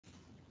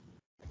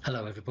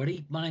Hello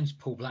everybody, my name's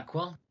Paul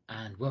Blackwell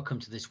and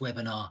welcome to this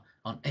webinar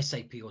on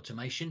SAP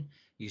automation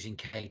using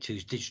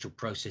K2's digital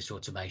process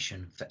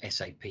automation for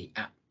SAP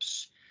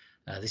apps.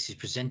 This is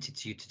presented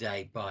to you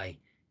today by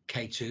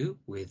K2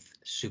 with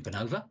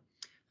Supernova.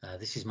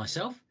 This is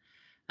myself,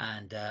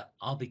 and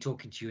I'll be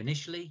talking to you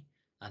initially,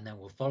 and then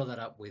we'll follow that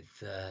up with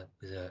a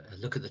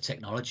look at the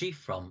technology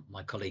from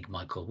my colleague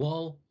Michael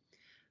Wall,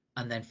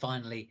 and then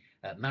finally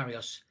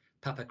Marios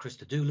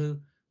Papakristodulu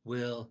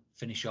will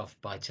finish off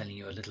by telling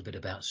you a little bit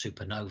about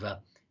Supernova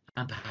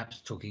and perhaps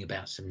talking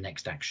about some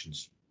next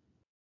actions.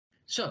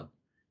 So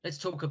let's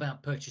talk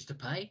about purchase to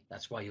pay.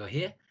 That's why you're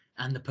here,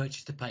 and the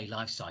purchase to pay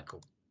life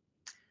cycle.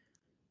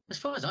 As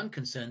far as I'm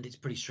concerned, it's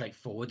pretty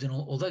straightforward, and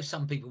although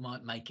some people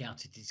might make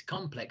out it is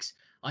complex,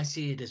 I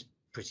see it as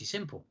pretty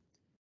simple.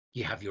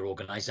 You have your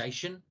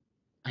organization,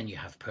 and you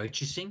have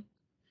purchasing,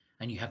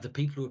 and you have the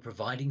people who are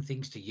providing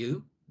things to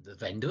you, the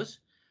vendors.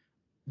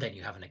 Then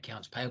you have an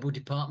accounts payable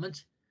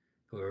department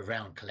who are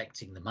around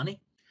collecting the money,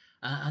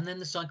 and then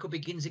the cycle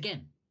begins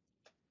again.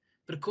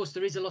 But of course,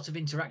 there is a lot of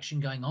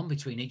interaction going on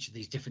between each of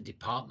these different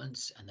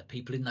departments and the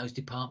people in those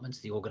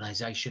departments, the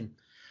organization,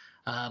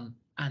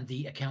 and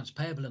the accounts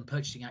payable and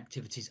purchasing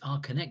activities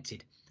are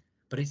connected.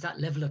 But it's that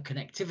level of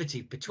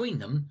connectivity between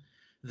them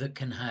that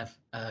can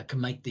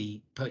make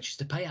the purchase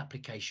to pay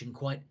application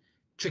quite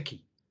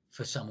tricky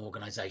for some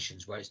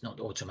organizations where it's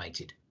not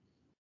automated.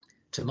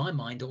 To my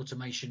mind,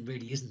 automation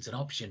really isn't an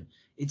option,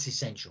 it's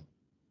essential.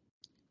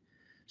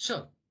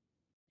 So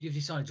you've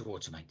decided to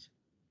automate.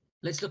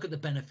 Let's look at the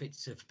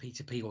benefits of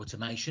P2P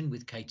automation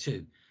with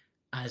K2,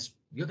 as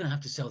you're going to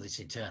have to sell this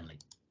internally.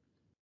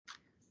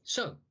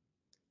 So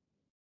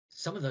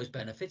some of those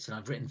benefits, and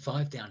I've written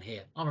 5 down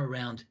here, are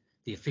around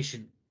the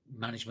efficient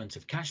management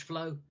of cash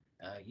flow.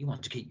 You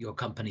want to keep your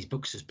company's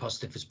books as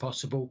positive as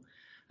possible.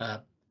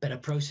 Better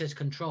process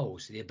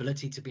controls, the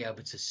ability to be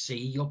able to see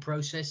your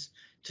process,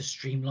 to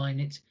streamline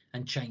it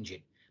and change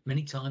it.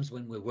 Many times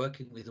when we're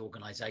working with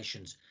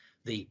organizations,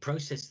 the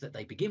process that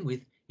they begin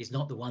with is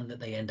not the one that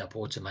they end up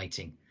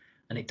automating,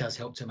 and it does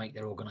help to make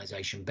their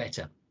organization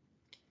better.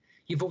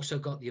 You've also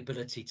got the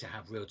ability to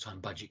have real-time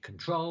budget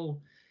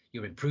control.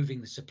 You're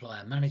improving the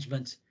supplier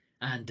management,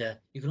 and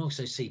you can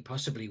also see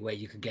possibly where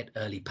you can get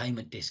early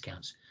payment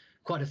discounts.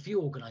 Quite a few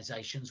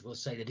organizations will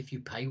say that if you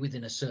pay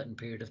within a certain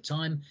period of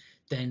time,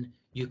 then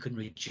you can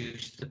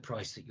reduce the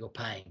price that you're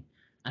paying,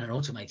 and an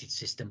automated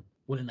system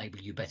will enable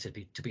you better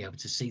to be able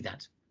to see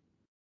that.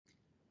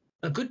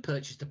 A good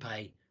purchase to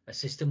pay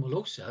system will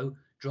also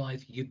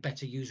drive you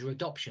better user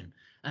adoption,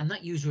 and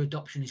that user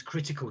adoption is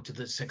critical to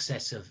the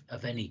success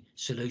of any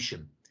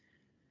solution.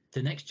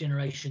 The next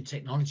generation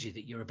technology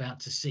that you're about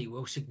to see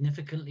will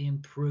significantly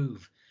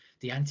improve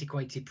the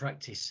antiquated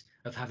practice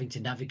of having to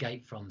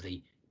navigate from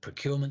the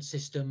procurement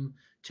system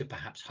to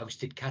perhaps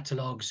hosted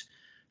catalogs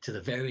to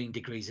the varying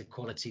degrees of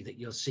quality that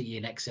you'll see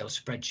in Excel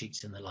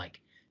spreadsheets and the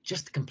like,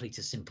 just to complete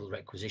a simple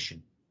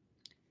requisition.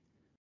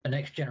 A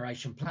next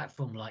generation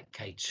platform like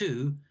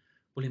K2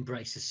 will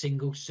embrace a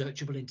single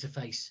searchable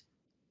interface,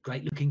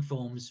 great looking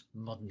forms,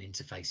 modern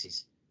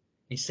interfaces,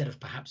 instead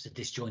of perhaps a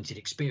disjointed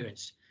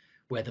experience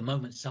where the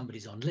moment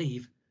somebody's on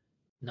leave,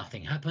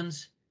 nothing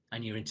happens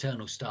and your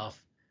internal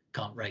staff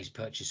can't raise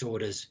purchase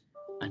orders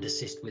and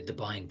assist with the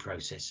buying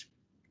process.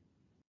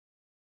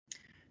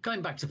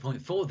 Going back to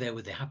point 4 there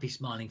with the happy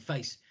smiling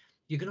face,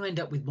 you're going to end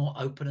up with more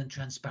open and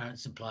transparent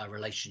supplier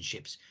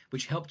relationships,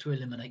 which help to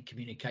eliminate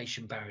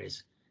communication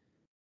barriers.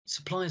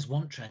 Suppliers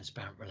want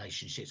transparent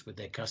relationships with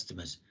their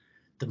customers.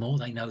 The more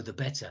they know, the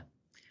better.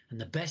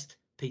 And the best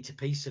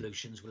P2P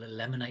solutions will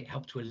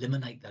help to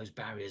eliminate those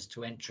barriers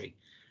to entry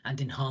and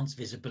enhance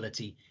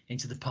visibility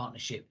into the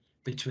partnership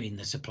between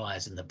the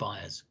suppliers and the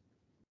buyers.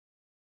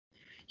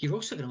 You're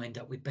also going to end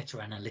up with better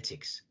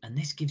analytics, and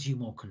this gives you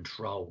more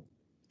control.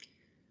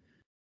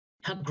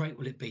 How great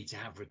will it be to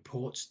have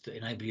reports that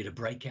enable you to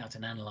break out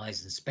and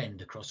analyze and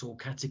spend across all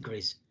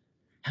categories?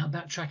 How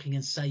about tracking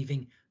and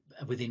saving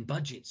within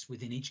budgets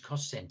within each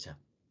cost center?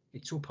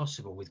 It's all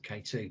possible with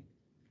K2.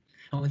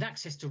 And with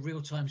access to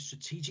real-time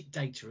strategic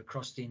data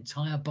across the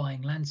entire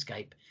buying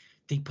landscape,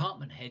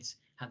 department heads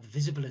have the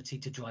visibility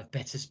to drive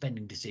better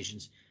spending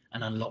decisions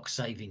and unlock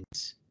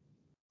savings.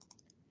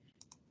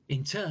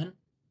 In turn,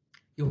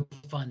 you'll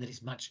find that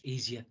it's much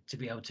easier to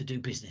be able to do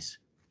business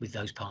with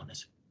those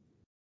partners.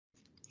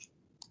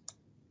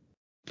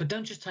 But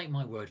don't just take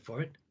my word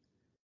for it.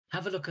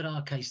 Have a look at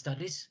our case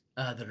studies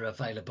that are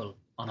available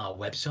on our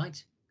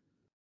website.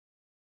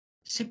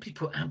 Simply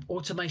put,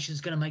 automation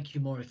is going to make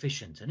you more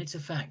efficient, and it's a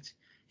fact,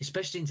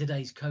 especially in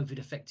today's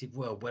COVID-affected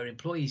world where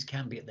employees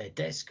can be at their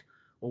desk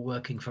or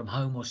working from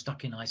home or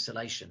stuck in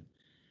isolation.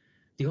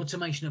 The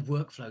automation of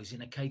workflows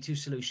in a K2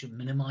 solution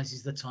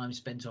minimizes the time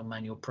spent on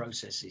manual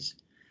processes.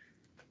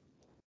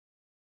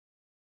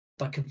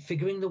 By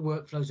configuring the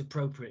workflows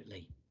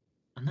appropriately,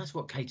 and that's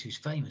what K2 is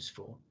famous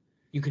for,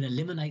 you can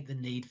eliminate the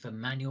need for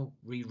manual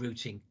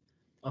rerouting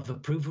of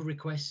approval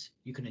requests.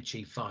 You can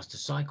achieve faster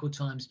cycle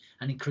times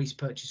and increase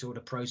purchase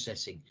order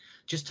processing.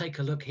 Just take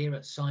a look here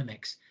at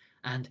Cymex,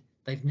 and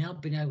they've now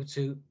been able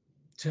to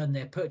turn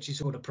their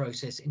purchase order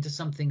process into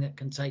something that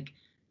can take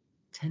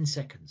 10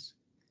 seconds.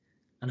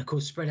 And of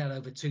course, spread out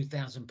over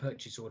 2,000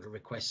 purchase order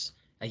requests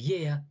a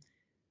year,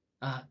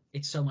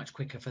 it's so much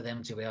quicker for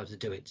them to be able to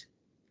do it.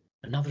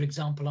 Another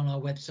example on our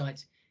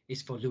website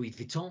is for Louis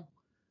Vuitton,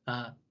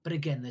 but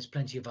again, there's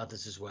plenty of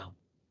others as well.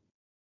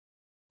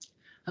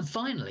 And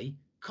finally,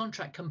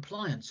 contract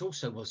compliance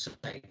also will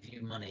save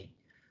you money.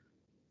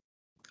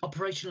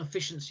 Operational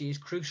efficiency is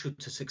crucial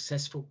to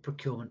successful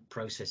procurement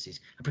processes.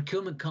 A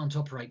procurement can't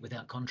operate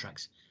without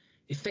contracts.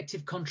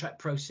 Effective contract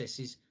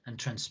processes and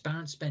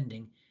transparent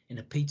spending in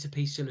a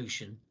P2P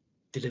solution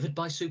delivered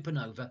by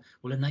Supernova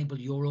will enable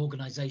your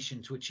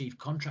organization to achieve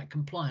contract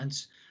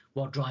compliance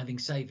while driving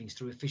savings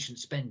through efficient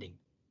spending.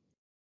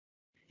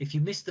 If you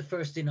missed the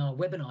first in our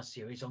webinar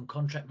series on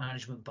contract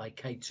management by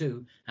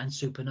K2 and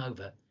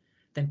Supernova,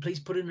 then please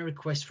put in a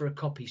request for a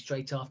copy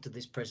straight after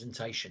this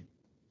presentation.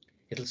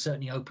 It'll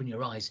certainly open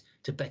your eyes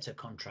to better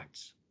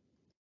contracts.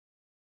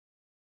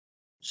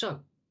 So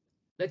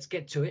let's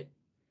get to it.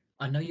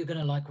 I know you're going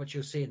to like what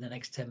you'll see in the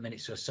next 10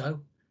 minutes or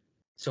so.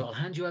 So I'll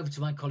hand you over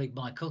to my colleague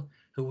Michael,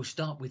 who will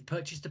start with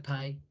purchase to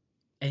pay,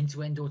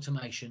 end-to-end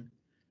automation,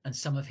 and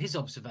some of his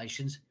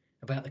observations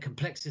about the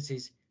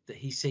complexities that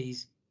he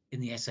sees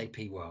in the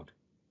SAP world.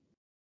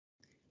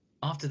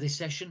 After this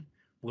session,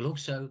 we'll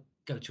also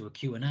go to a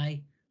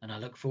Q&A, and I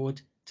look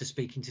forward to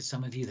speaking to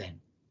some of you then.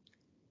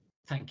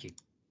 Thank you.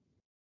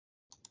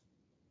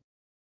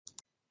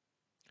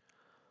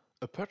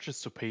 A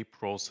purchase-to-pay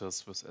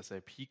process with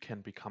SAP can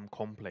become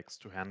complex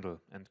to handle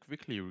and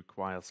quickly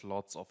requires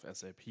lots of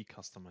SAP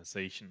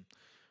customization.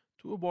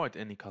 To avoid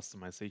any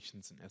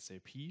customizations in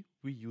SAP,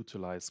 we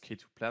utilize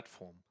K2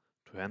 Platform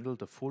to handle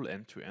the full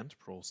end-to-end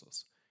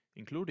process,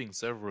 including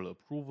several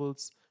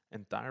approvals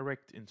and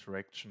direct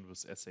interaction with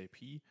SAP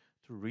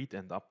to read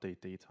and update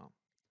data.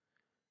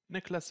 In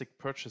a classic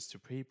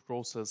purchase-to-pay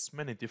process,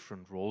 many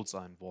different roles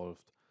are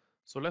involved,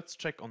 so let's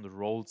check on the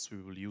roles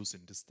we will use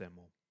in this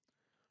demo.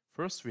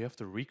 First, we have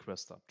the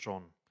requester,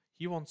 John.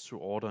 He wants to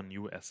order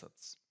new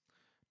assets.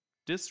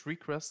 This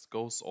request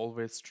goes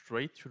always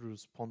straight to the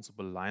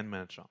responsible line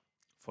manager.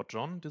 For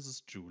John, this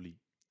is Julie.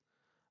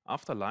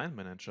 After line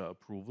manager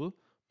approval,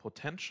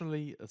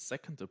 potentially a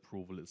second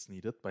approval is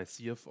needed by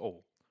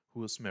CFO,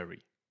 who is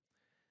Mary.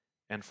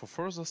 And for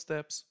further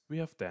steps, we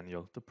have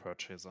Daniel, the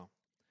purchaser.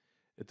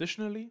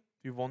 Additionally,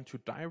 we want to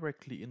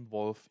directly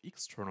involve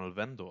external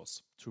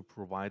vendors to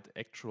provide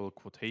actual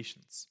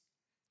quotations.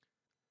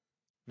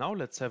 Now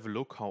let's have a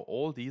look how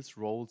all these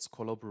roles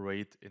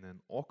collaborate in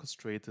an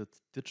orchestrated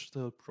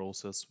digital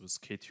process with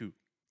K2.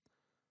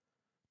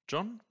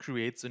 John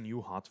creates a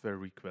new hardware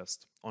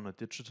request on a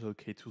digital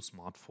K2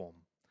 smart form.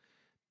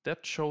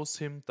 That shows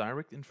him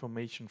direct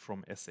information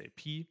from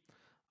SAP,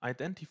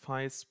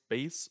 identifies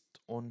based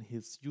on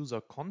his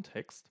user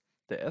context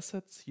the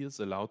assets he is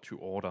allowed to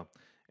order,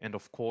 and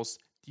of course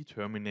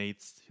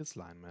determines his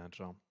line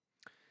manager.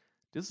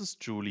 This is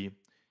Julie.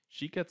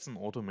 She gets an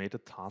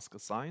automated task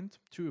assigned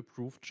to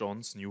approve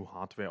John's new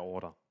hardware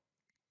order.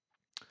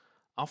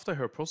 After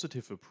her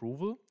positive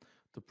approval,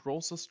 the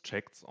process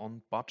checks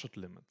on budget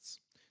limits.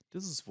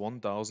 This is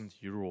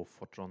 €1,000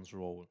 for John's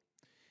role.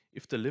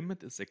 If the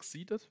limit is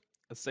exceeded,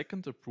 a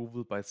second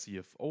approval by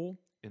CFO,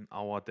 in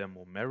our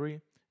demo Mary,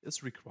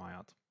 is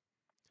required.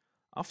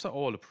 After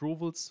all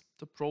approvals,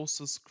 the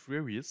process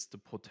queries the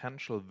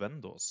potential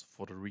vendors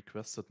for the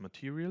requested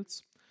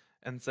materials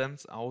and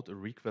sends out a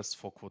request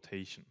for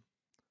quotation.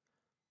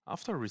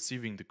 After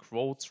receiving the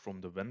quotes from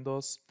the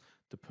vendors,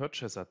 the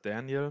purchaser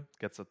Daniel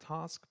gets a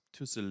task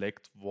to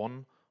select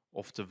one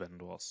of the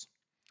vendors,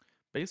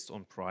 based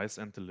on price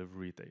and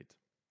delivery date.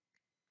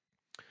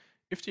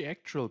 If the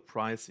actual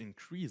price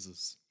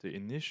increases the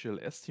initial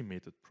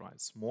estimated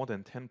price more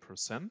than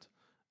 10%,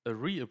 a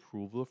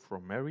reapproval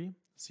from Mary,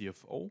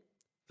 CFO,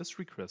 is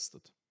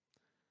requested.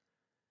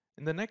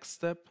 In the next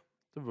step,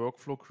 the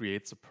workflow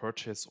creates a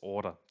purchase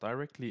order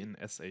directly in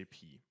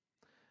SAP,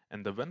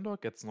 and the vendor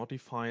gets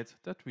notified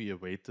that we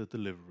await the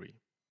delivery.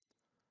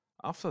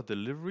 After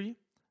delivery,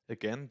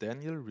 again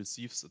Daniel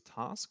receives a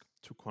task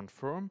to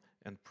confirm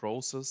and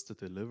process the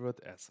delivered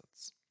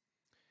assets.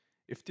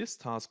 If this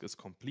task is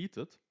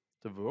completed,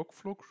 the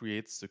workflow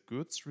creates the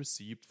goods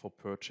received for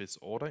purchase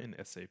order in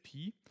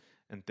SAP,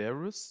 and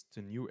therein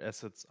the new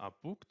assets are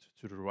booked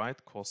to the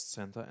right cost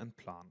center and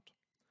plant.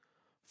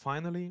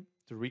 Finally,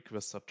 the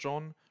requester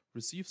John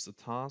receives a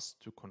task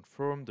to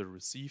confirm the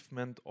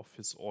receivement of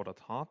his ordered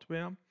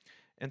hardware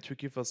and to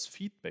give us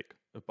feedback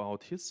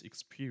about his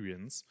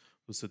experience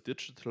with the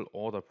digital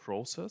order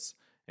process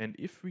and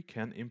if we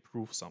can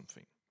improve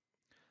something.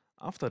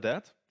 After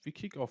that, we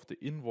kick off the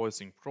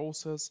invoicing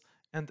process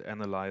and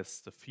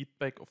analyze the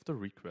feedback of the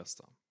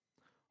requester.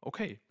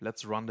 Okay,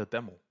 let's run the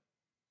demo.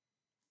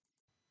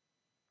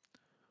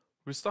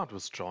 We start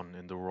with John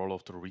in the role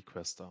of the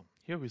requester.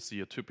 Here we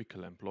see a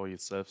typical employee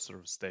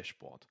self-service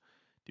dashboard.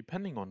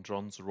 Depending on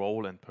John's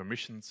role and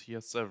permissions, he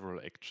has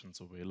several actions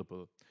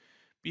available,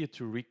 be it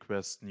to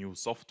request new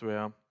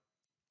software,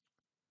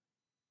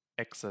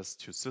 access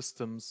to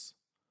systems,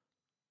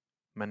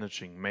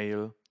 managing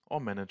mail, or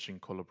managing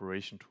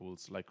collaboration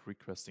tools like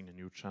requesting a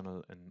new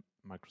channel in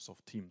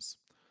Microsoft Teams.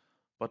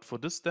 But for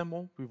this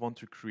demo, we want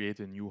to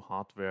create a new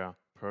hardware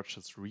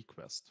purchase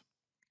request.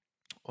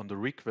 On the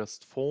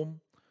request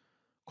form,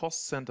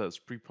 Cost Center is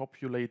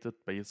pre-populated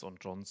based on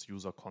John's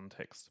user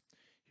context.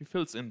 He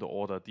fills in the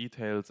order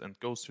details and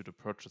goes to the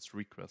purchase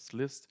request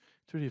list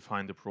to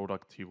define the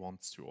product he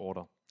wants to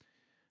order.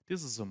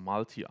 This is a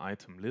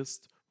multi-item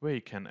list where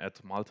you can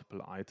add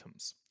multiple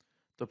items.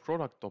 The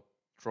product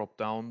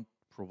drop-down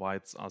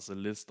provides us a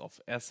list of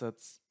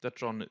assets that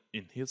John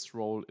in his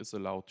role is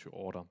allowed to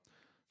order.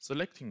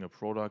 Selecting a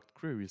product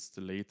queries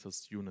the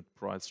latest unit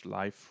price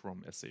live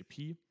from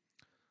SAP.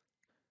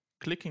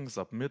 Clicking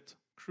Submit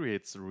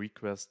creates the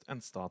request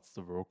and starts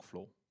the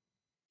workflow.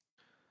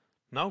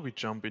 Now we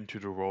jump into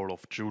the role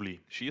of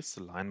Julie. She is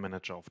the line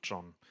manager of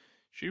John.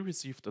 She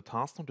received a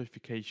task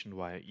notification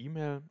via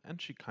email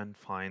and she can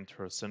find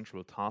her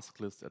central task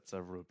list at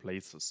several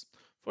places,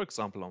 for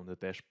example on the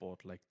dashboard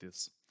like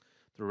this.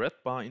 The red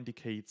bar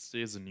indicates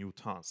there is a new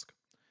task.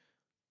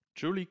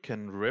 Julie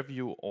can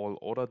review all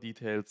order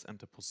details and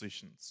the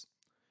positions.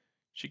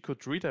 She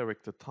could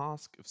redirect the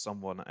task if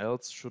someone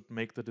else should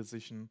make the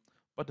decision,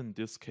 but in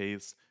this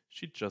case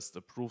she just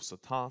approves the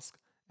task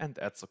and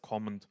adds a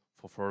comment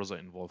for further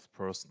involved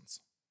persons.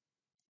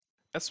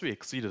 As we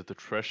exceeded the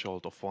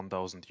threshold of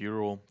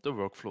 €1,000, the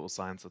workflow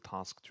assigns a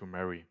task to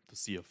Mary, the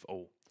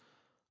CFO.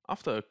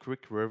 After a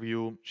quick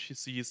review, she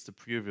sees the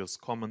previous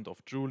comment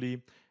of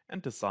Julie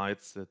and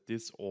decides that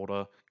this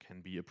order can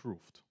be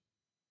approved.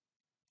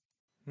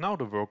 Now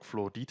the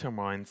workflow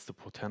determines the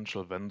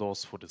potential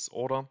vendors for this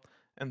order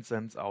and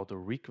sends out a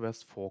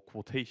request for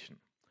quotation.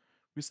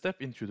 We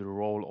step into the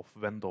role of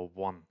Vendor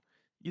 1,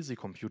 Easy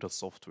Computer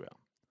Software.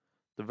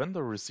 The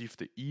vendor received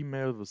the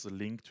email with a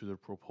link to the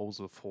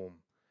proposal form.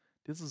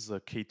 This is a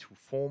K2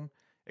 form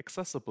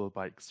accessible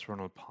by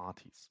external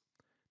parties.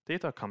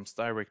 Data comes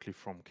directly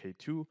from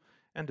K2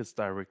 and is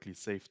directly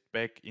saved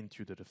back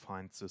into the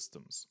defined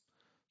systems.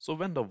 So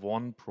vendor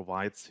 1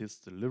 provides his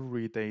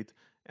delivery date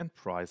and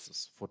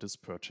prices for this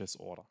purchase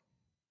order.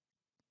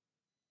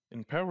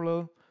 In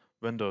parallel,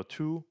 vendor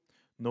 2,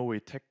 Noe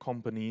Tech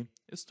Company,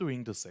 is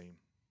doing the same.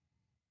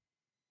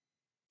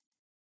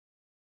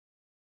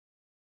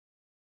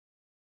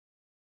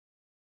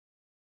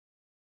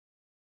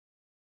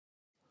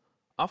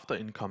 After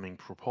incoming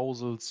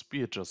proposals,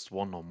 be it just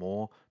one or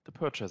more, the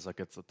purchaser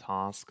gets a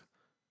task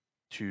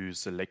to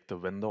select the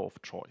vendor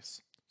of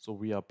choice. So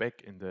we are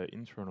back in the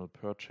internal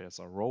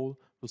purchaser role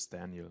with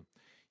Daniel.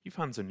 He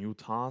finds a new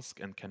task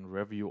and can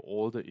review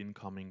all the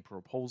incoming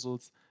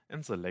proposals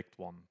and select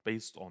one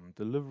based on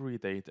delivery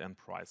date and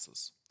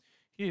prices.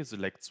 Here he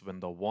selects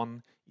vendor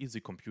 1, Easy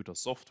Computer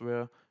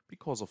Software,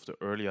 because of the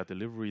earlier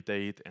delivery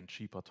date and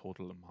cheaper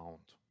total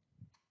amount.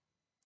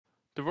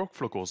 The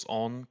workflow goes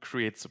on,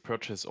 creates a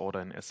purchase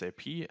order in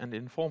SAP and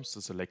informs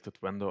the selected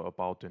vendor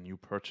about the new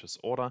purchase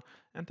order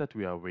and that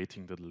we are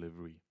awaiting the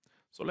delivery.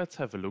 So let's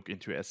have a look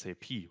into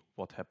SAP,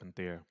 what happened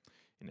there.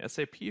 In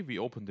SAP we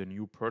open the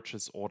new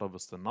purchase order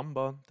with the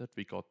number that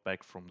we got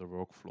back from the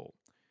workflow.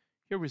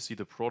 Here we see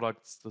the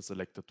products, the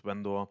selected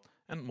vendor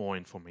and more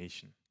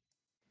information.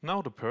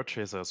 Now the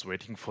purchaser is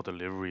waiting for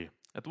delivery.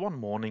 At one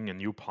morning a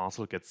new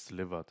parcel gets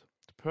delivered.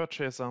 The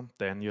purchaser,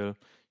 Daniel,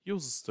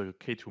 uses the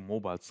K2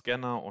 mobile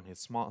scanner on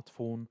his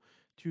smartphone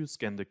to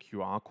scan the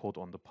QR code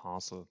on the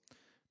parcel.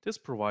 This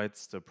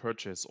provides the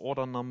purchase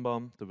order number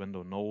the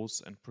vendor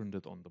knows and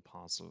printed on the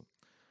parcel.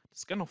 The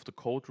scan of the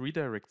code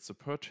redirects the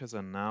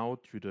purchaser now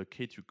to the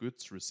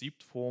K2’s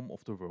receipt form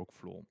of the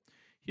workflow.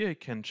 Here he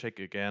can check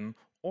again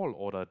all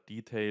order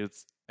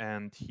details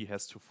and he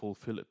has to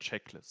fulfill a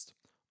checklist.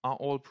 Are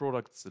all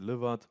products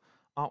delivered?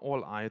 Are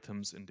all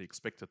items in the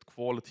expected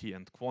quality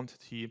and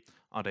quantity?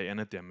 Are there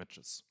any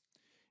damages?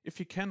 If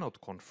he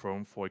cannot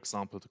confirm, for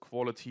example, the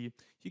quality,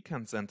 he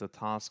can send a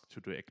task to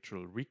the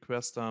actual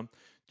requester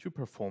to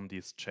perform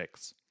these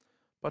checks.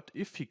 But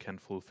if he can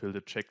fulfill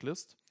the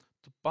checklist,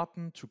 the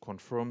button to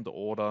confirm the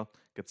order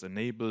gets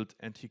enabled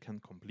and he can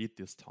complete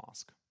this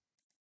task.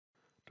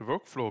 The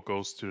workflow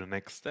goes to the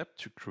next step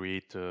to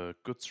create the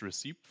goods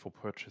receipt for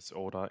purchase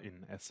order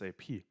in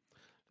SAP.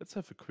 Let's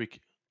have a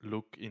quick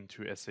look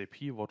into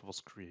SAP what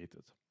was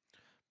created.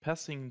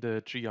 Passing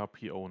the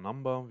GRPO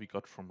number we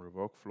got from the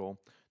workflow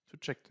to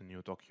check the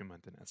new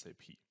document in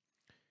SAP.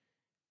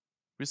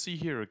 We see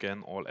here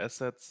again all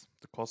assets,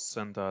 the cost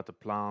center, the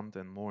plant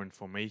and more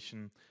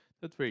information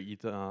that were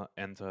either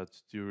entered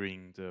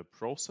during the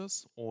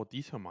process or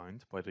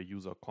determined by the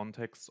user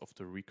context of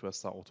the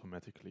requester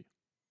automatically.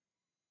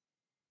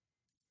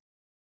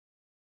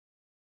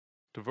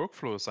 The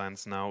workflow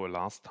assigns now a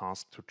last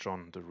task to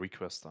John, the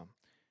requester.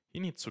 He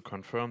needs to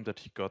confirm that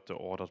he got the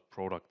ordered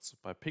products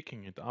by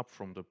picking it up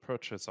from the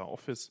purchaser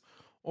office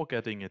or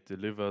getting it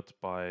delivered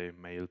by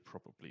mail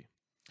probably.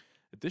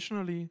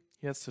 Additionally,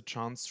 he has the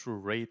chance to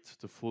rate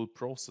the full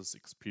process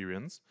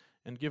experience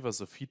and give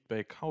us a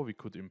feedback how we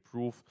could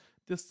improve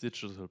this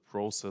digital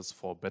process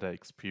for a better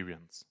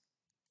experience.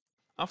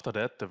 After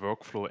that, the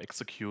workflow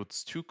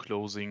executes two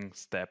closing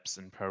steps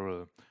in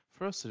parallel.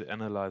 First, it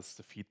analyzes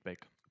the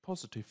feedback.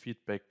 Positive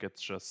feedback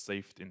gets just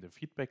saved in the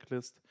feedback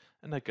list,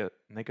 and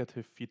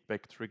negative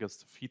feedback triggers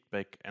the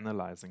feedback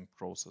analyzing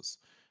process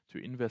to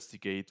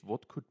investigate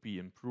what could be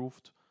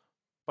improved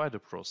by the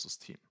process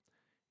team.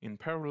 In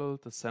parallel,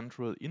 the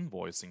central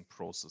invoicing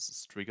process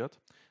is triggered.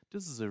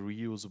 This is a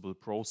reusable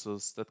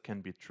process that can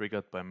be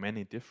triggered by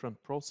many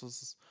different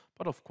processes,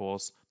 but of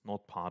course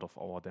not part of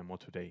our demo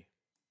today.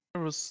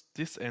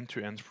 This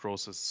end-to-end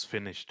process is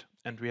finished,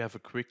 and we have a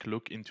quick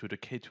look into the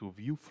K2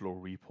 view flow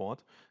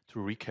report to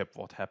recap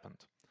what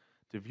happened.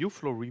 The view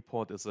flow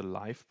report is a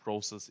live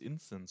process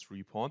instance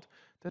report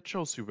that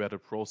shows you where the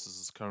process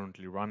is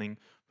currently running,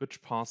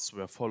 which paths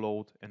were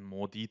followed, and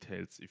more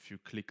details if you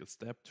click a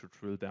step to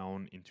drill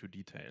down into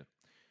detail.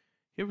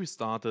 Here we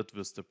started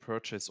with the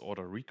purchase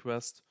order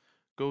request,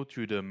 go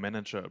to the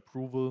manager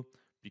approval.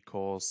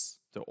 Because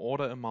the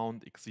order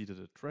amount exceeded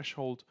a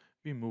threshold,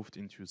 we moved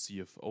into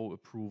CFO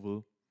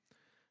approval.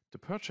 The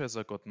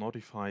purchaser got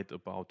notified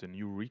about the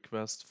new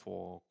request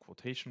for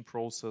quotation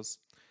process.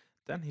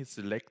 Then he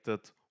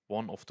selected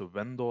one of the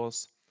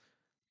vendors.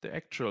 The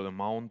actual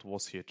amount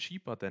was here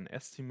cheaper than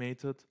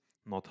estimated,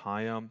 not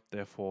higher,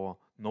 therefore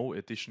no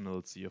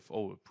additional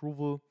CFO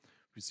approval.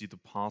 We see the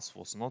pass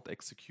was not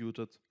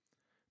executed.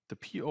 The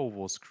PO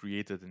was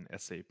created in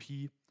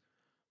SAP.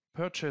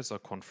 Purchaser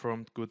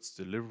confirmed goods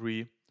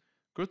delivery.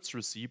 Goods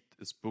received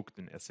is booked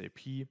in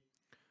SAP.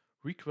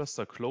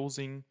 Requester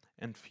closing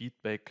and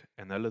feedback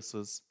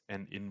analysis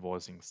and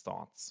invoicing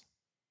starts.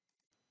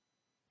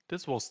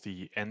 This was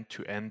the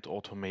end-to-end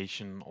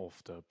automation of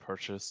the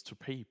purchase to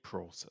pay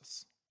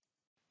process.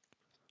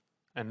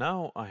 And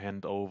now I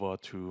hand over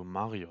to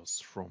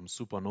Marius from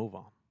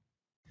Supernova.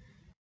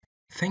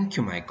 Thank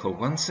you, Michael,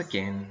 once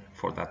again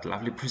for that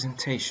lovely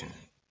presentation.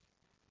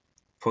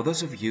 For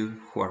those of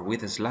you who are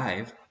with us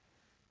live,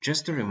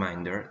 just a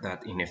reminder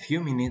that in a few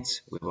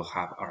minutes we will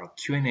have our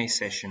Q&A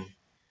session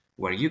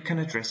where you can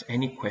address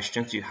any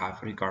questions you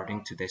have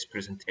regarding today's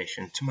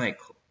presentation to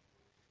Michael.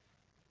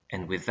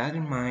 And with that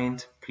in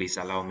mind, please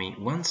allow me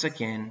once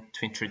again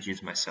to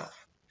introduce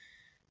myself.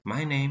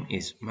 My name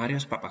is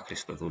Marios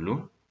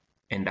Papachristodoulou,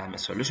 and I'm a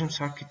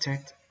solutions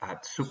architect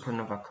at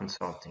Supernova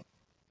Consulting.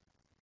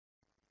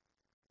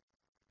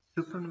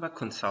 Supernova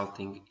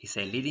Consulting is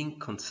a leading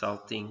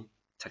consulting,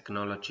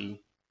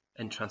 technology,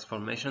 and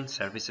transformation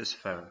services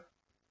firm.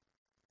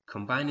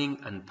 Combining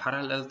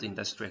unparalleled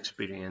industry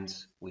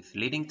experience with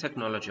leading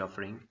technology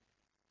offering,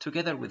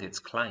 together with its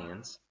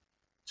clients,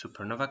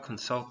 Supernova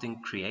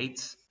Consulting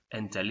creates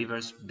and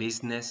delivers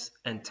business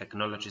and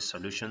technology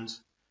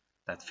solutions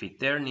that fit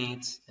their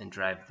needs and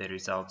drive the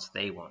results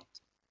they want.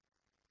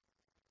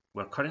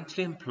 We're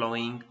currently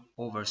employing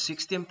over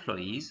 60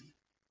 employees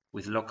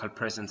with local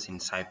presence in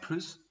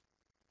Cyprus,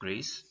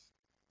 Greece,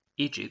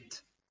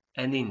 Egypt,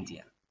 and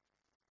India.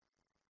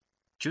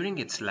 During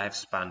its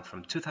lifespan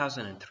from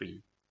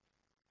 2003,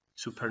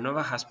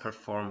 Supernova has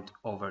performed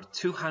over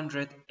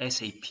 200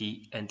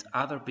 SAP and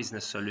other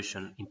business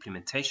solution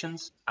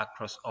implementations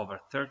across over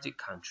 30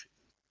 countries.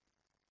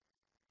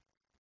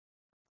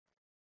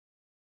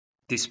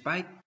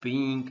 Despite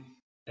being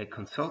a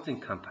consulting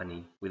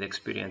company with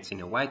experience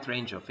in a wide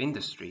range of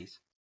industries,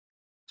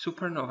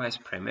 Supernova is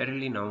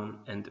primarily known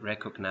and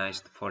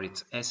recognized for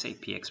its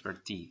SAP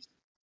expertise.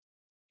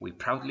 We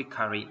proudly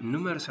carry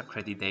numerous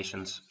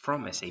accreditations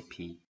from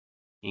SAP,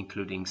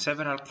 including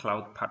several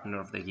Cloud Partner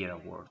of the Year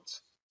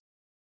awards.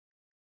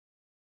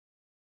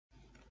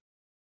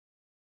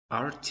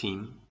 Our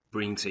team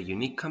brings a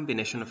unique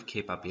combination of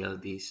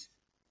capabilities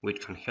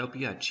which can help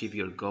you achieve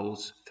your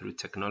goals through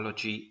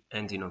technology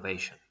and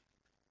innovation.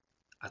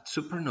 At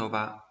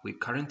Supernova, we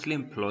currently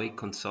employ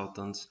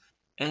consultants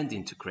and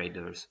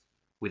integrators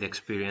with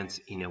experience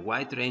in a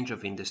wide range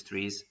of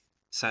industries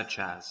such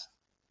as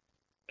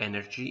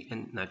energy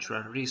and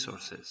natural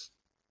resources,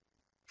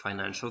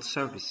 financial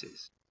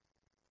services,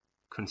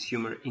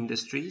 consumer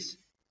industries,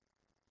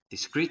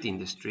 discrete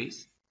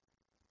industries,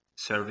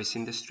 service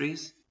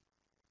industries,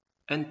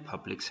 and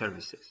public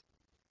services.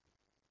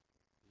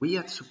 We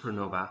at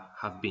Supernova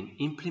have been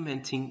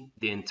implementing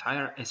the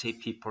entire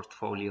SAP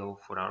portfolio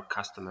for our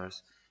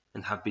customers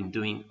and have been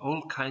doing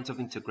all kinds of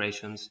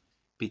integrations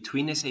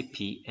between SAP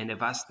and a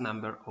vast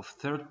number of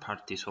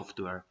third-party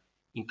software,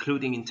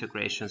 including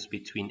integrations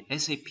between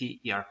SAP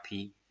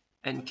ERP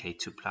and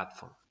K2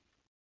 platform.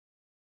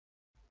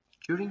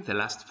 During the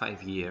last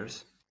 5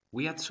 years,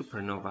 we at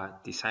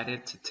Supernova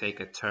decided to take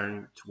a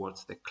turn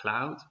towards the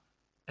cloud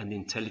and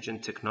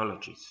intelligent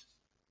technologies.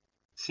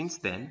 Since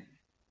then,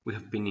 we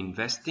have been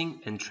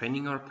investing and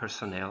training our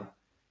personnel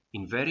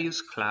in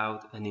various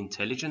cloud and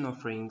intelligent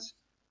offerings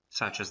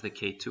such as the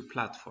K2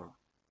 platform.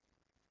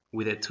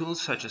 With a tool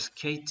such as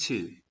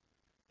K2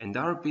 and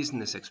our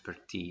business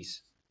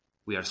expertise,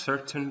 we are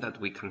certain that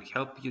we can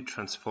help you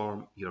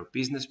transform your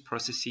business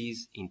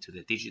processes into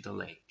the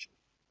digital age.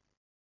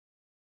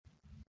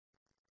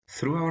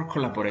 Through our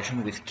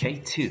collaboration with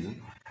K2,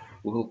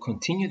 we will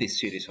continue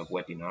this series of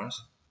webinars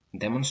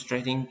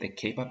demonstrating the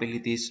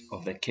capabilities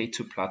of the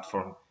K2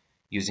 platform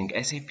using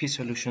SAP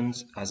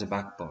solutions as a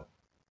backbone.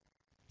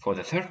 For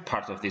the third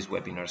part of this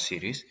webinar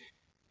series,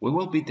 we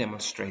will be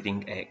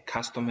demonstrating a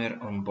customer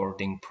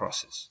onboarding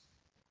process.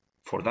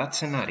 For that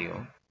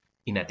scenario,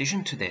 in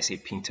addition to the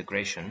SAP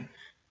integration,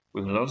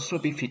 we will also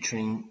be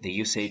featuring the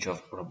usage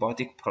of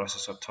robotic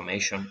process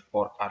automation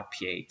or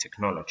RPA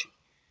technology.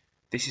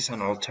 This is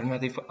an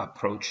alternative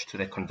approach to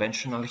the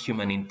conventional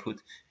human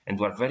input, and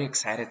we're very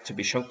excited to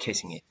be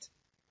showcasing it.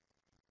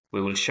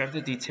 We will share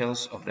the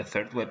details of the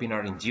third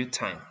webinar in due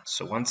time,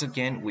 so once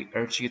again, we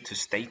urge you to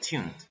stay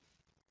tuned.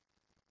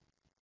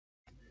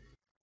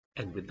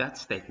 And with that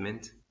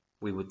statement,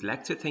 we would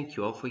like to thank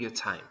you all for your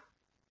time.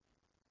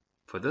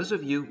 For those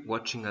of you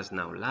watching us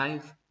now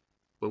live,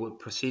 we will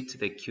proceed to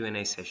the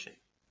Q&A session.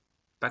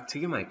 Back to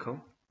you, Michael.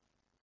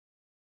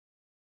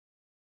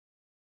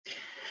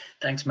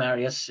 Thanks,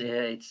 Marius.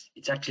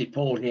 It's actually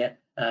Paul here,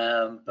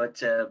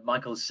 but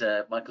Michael's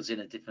in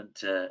a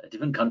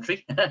different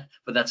country,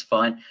 but that's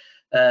fine.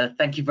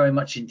 Thank you very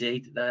much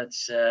indeed.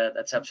 That's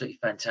absolutely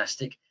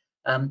fantastic.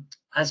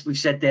 As we've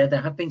said there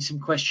have been some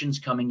questions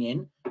coming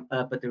in,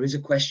 but there is a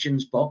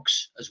questions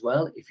box as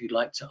well if you'd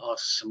like to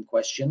ask some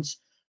questions.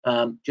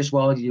 Just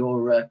while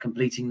you're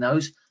completing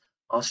those,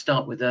 I'll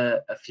start with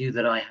a few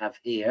that I have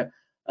here.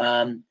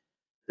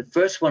 The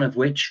first one of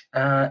which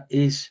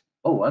is,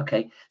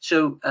 okay.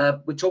 So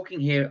we're talking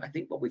here, I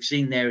think what we've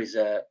seen there is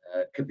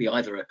could be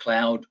either a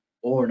cloud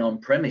or an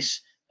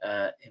on-premise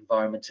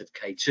environment of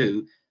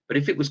K2. But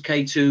if it was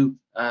K2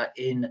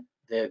 in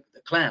the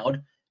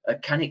cloud,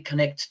 can it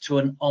connect to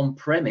an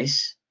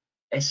on-premise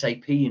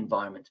SAP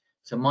environment?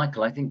 So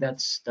Michael, I think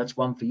that's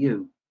one for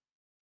you.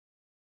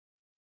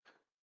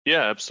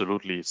 Yeah,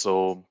 absolutely.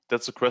 So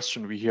that's a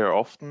question we hear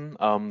often.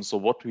 So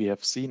what we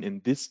have seen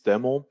in this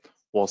demo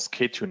was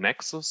K2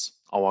 Nexus,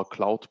 our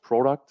cloud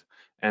product.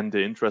 And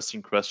the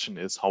interesting question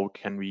is, how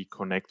can we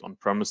connect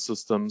on-premise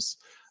systems,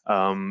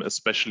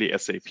 especially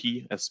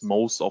SAP, as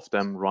most of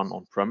them run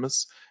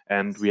on-premise.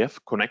 And we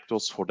have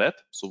connectors for that.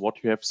 So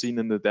what you have seen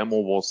in the demo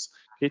was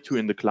K2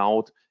 in the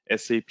cloud,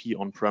 SAP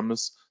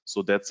on-premise.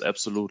 So that's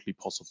absolutely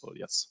possible,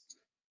 yes.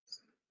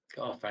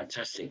 Oh,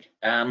 fantastic.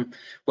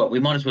 Well, we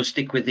might as well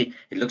stick with it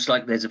looks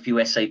like there's a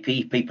few SAP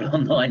people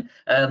online.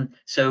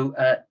 So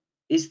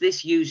is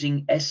this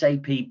using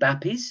SAP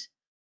BAPIs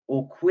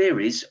or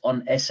queries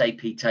on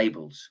SAP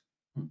tables?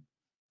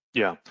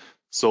 Yeah,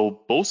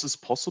 so both is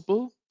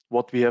possible.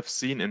 What we have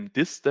seen in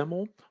this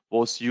demo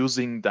was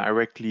using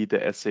directly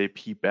the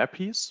SAP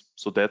BAPIs.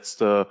 So that's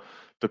the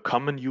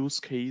common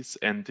use case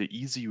and the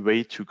easy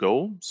way to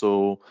go.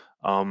 So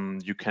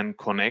you can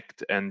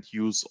connect and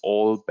use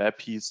all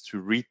BAPIs to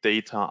read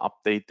data,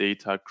 update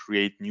data,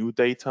 create new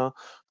data,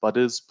 but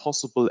it is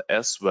possible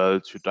as well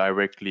to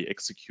directly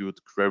execute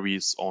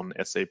queries on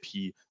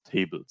SAP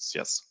tables.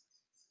 Yes.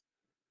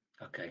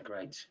 Okay,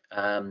 great.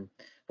 Well,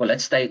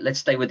 let's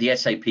stay with the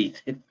SAP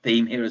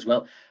theme here as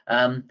well.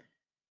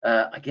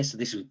 I guess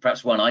this is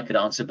perhaps one I could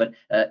answer, but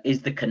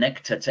is the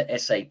connector to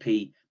SAP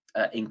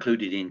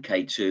included in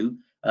K2?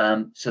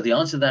 So the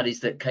answer to that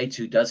is that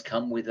K2 does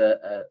come with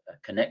a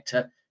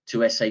connector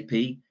to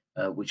SAP,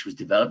 which was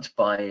developed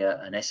by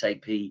an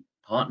SAP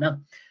partner,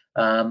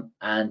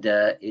 and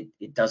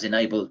it does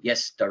enable,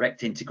 yes,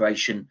 direct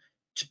integration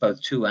to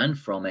both to and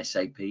from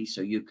SAP,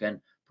 so you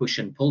can push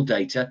and pull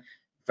data.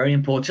 Very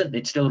important,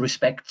 it still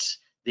respects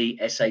the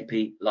SAP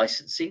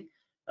licensing.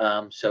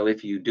 So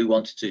if you do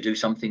want to do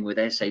something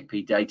with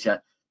SAP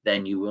data,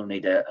 then you will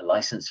need a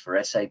license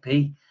for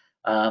SAP.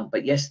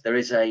 But yes, there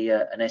is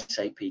an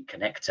SAP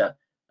connector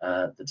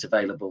that's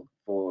available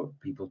for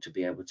people to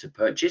be able to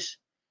purchase.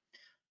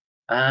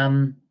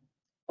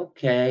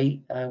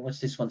 Okay, what's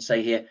this one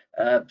say here?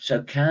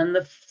 So can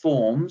the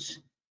forms,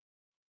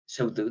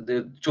 so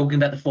the talking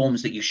about the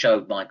forms that you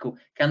showed, Michael,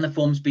 can the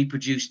forms be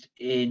produced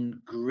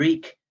in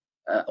Greek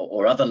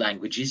or other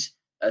languages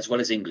as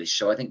well as English?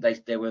 So I think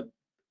they were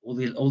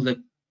all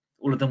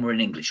of them were in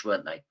English,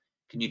 weren't they?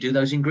 Can you do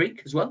those in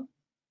Greek as well?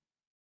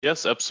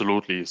 Yes,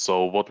 absolutely.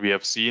 So what we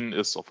have seen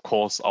is, of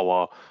course,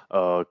 our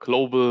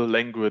global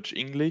language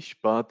English,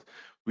 but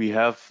we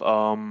have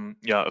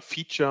a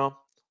feature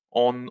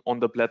on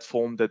the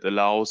platform that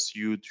allows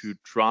you to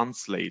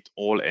translate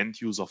all end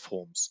user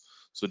forms.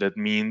 So that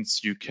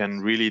means you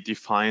can really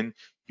define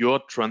your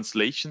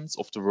translations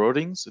of the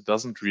wordings. It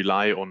doesn't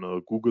rely on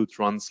a Google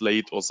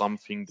Translate or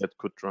something that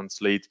could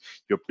translate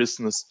your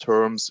business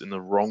terms in a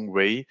wrong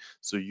way.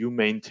 So you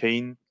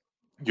maintain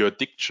your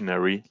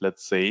dictionary,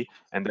 let's say,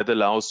 and that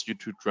allows you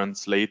to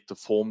translate the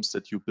forms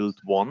that you build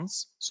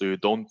once. So you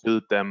don't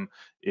build them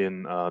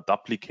in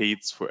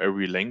duplicates for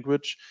every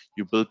language.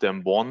 You build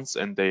them once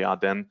and they are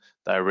then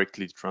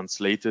directly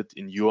translated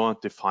in your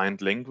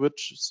defined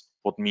languages.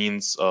 What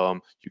means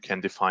you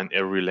can define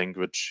every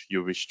language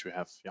you wish to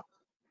have. Yeah.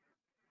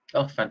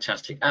 Oh,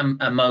 fantastic. And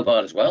mobile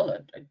as well,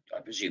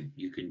 I presume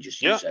you can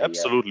just use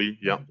absolutely.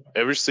 Yeah,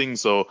 everything.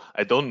 So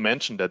I don't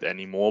mention that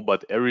anymore,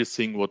 but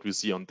everything what we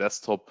see on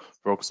desktop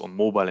works on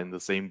mobile in the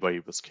same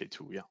way with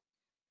K2. Yeah.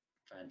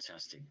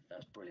 Fantastic.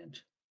 That's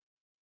brilliant.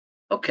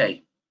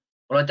 Okay.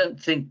 Well, I don't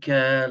think,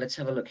 let's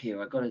have a look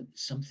here. I've got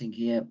something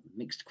here,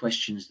 mixed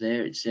questions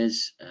there. It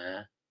says,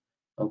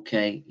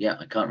 okay, yeah,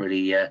 I can't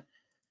really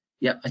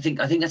Yeah, I think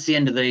that's the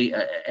end of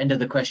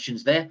the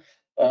questions there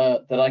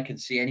that I can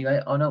see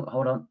anyway. Oh no,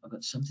 hold on, I've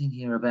got something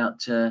here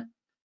about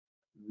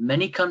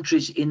many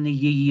countries in the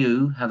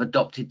EU have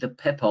adopted the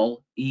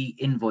PEPL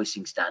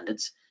e-invoicing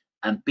standards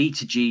and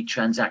B2G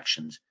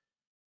transactions,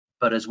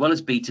 but as well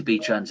as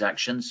B2B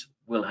transactions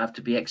will have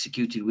to be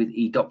executed with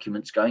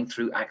e-documents going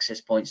through access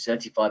points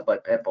certified by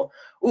PEPL.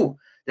 Oh,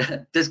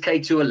 does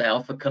K2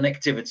 allow for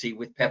connectivity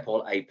with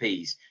PEPL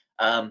APs?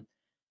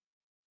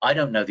 I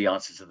don't know the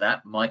answer to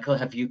that. Michael,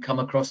 have you come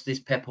across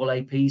this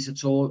PEPL APs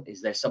at all?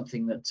 Is there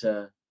something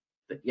that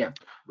yeah,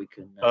 we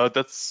can?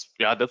 That's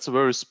a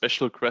very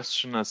special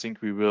question. I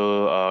think we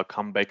will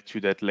come back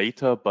to that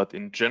later. But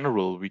in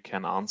general, we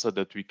can answer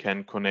that we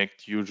can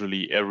connect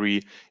usually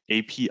every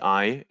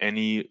API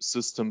any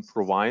system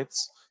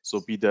provides.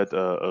 So be that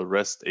a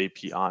REST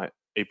API,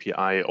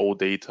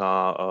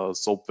 OData,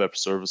 SOAP Web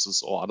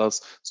Services, or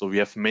others. So we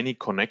have many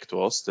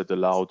connectors that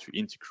allow to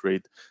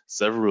integrate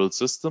several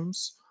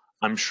systems.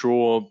 I'm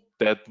sure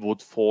that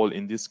would fall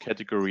in this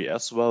category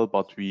as well,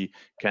 but we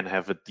can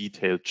have a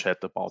detailed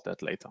chat about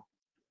that later.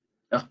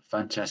 Oh,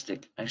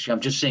 fantastic. Actually, I'm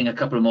just seeing a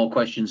couple of more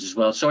questions as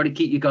well. Sorry to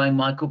keep you going,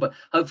 Michael, but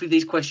hopefully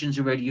these questions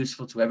are really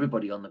useful to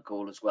everybody on the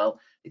call as well.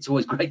 It's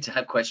always great to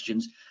have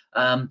questions.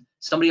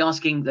 Somebody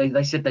asking,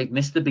 they said they've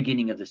missed the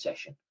beginning of the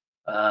session.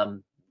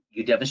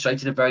 You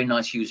demonstrated a very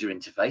nice user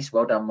interface.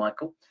 Well done,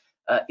 Michael.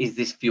 Is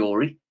this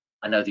Fiori?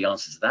 I know the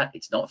answer to that.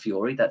 It's not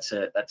Fiori. That's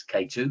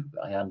K2.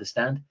 I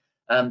understand.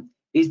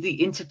 Is the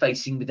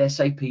interfacing with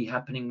SAP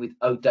happening with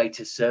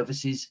OData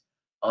services?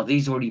 Are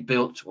these already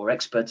built or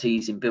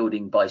expertise in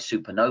building by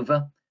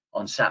Supernova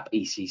on SAP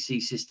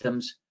ECC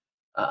systems?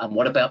 And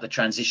what about the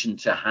transition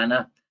to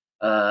HANA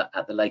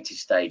at the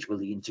latest stage? Will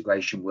the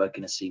integration work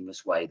in a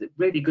seamless way?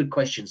 Really good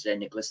questions there,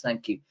 Nicholas.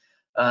 Thank you.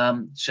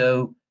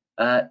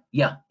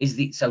 Yeah,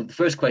 so the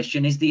first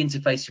question, is the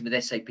interfacing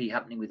with SAP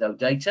happening with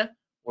OData,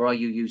 or are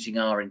you using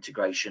our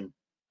integration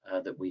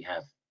that we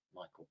have,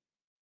 Michael?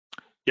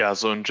 Yeah,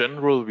 so in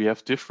general, we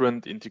have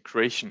different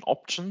integration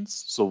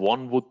options. So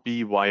one would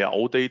be via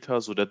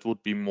OData, so that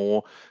would be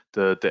more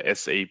the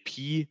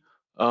SAP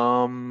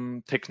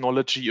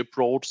technology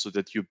approach, so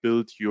that you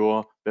build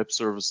your web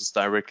services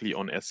directly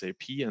on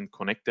SAP and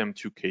connect them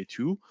to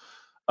K2.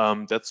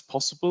 That's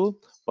possible,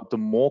 but the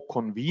more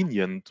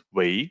convenient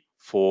way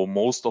for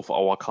most of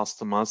our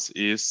customers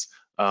is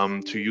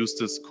to use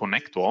this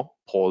connector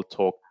Paul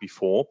talked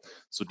before.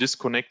 So this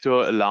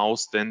connector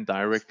allows then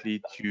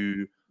directly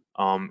to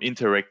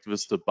interact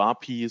with the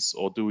BAPIs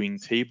or doing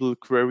table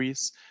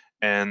queries,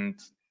 and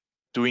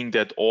doing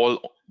that all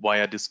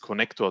via this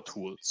connector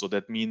tool. So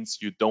that means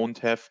you don't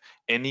have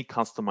any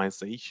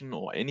customization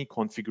or any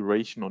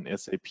configuration on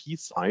SAP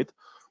side,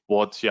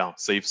 what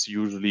saves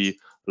usually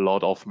a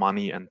lot of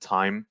money and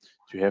time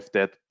to have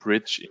that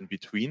bridge in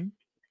between.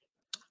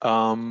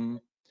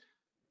 And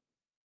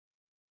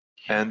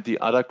the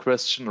other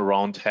question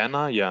around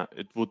HANA,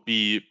 it would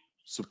be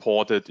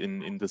supported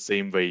in the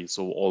same way.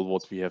 So all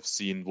what we have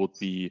seen would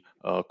be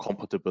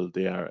compatible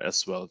there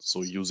as well.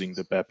 So using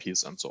the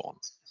BAPIs and so on.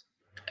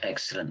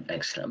 Excellent,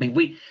 excellent. I mean,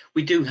 we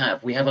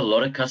have a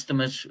lot of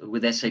customers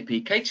with SAP.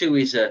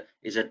 K2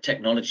 is a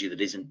technology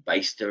that isn't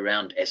based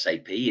around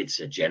SAP. It's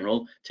a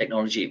general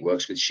technology. It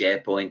works with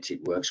SharePoint,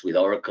 it works with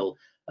Oracle,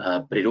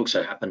 but it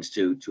also happens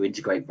to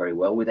integrate very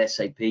well with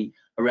SAP.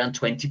 Around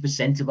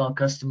 20% of our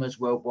customers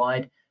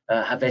worldwide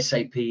have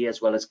SAP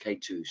as well as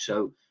K2.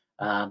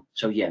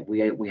 So yeah,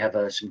 we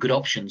have some good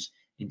options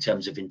in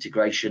terms of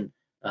integration,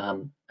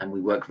 and we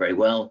work very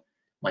well.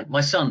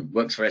 My son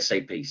works for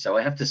SAP, so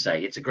I have to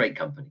say it's a great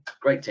company,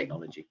 great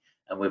technology,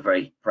 and we're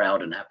very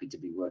proud and happy to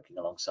be working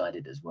alongside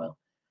it as well.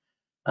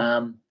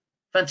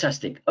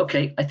 Fantastic.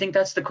 Okay, I think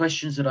that's the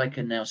questions that I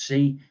can now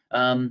see.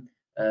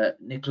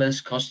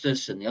 Nicholas,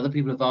 Kostas, and the other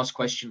people have asked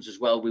questions as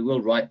well. We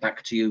will write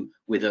back to you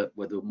with a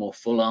more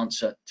full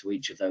answer to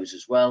each of those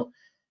as well.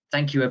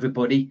 Thank you,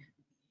 everybody.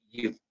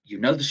 You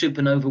know the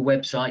Supernova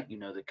website, you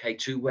know the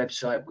K2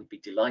 website. We'd be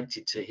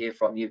delighted to hear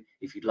from you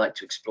if you'd like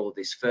to explore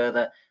this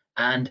further.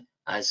 And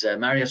as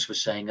Marius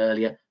was saying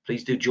earlier,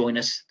 please do join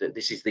us.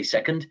 This is the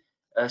second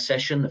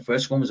session. The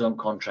first one was on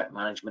contract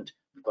management.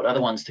 We've got other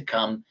ones to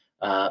come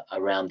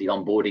around the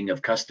onboarding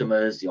of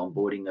customers, the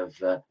onboarding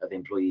of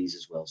employees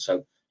as well.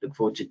 So look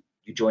forward to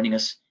you joining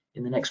us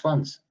in the next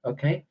ones.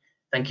 Okay,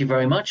 thank you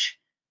very much.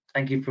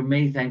 Thank you from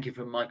me. Thank you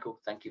from Michael.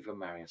 Thank you from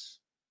Marius.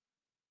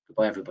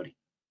 Goodbye, everybody.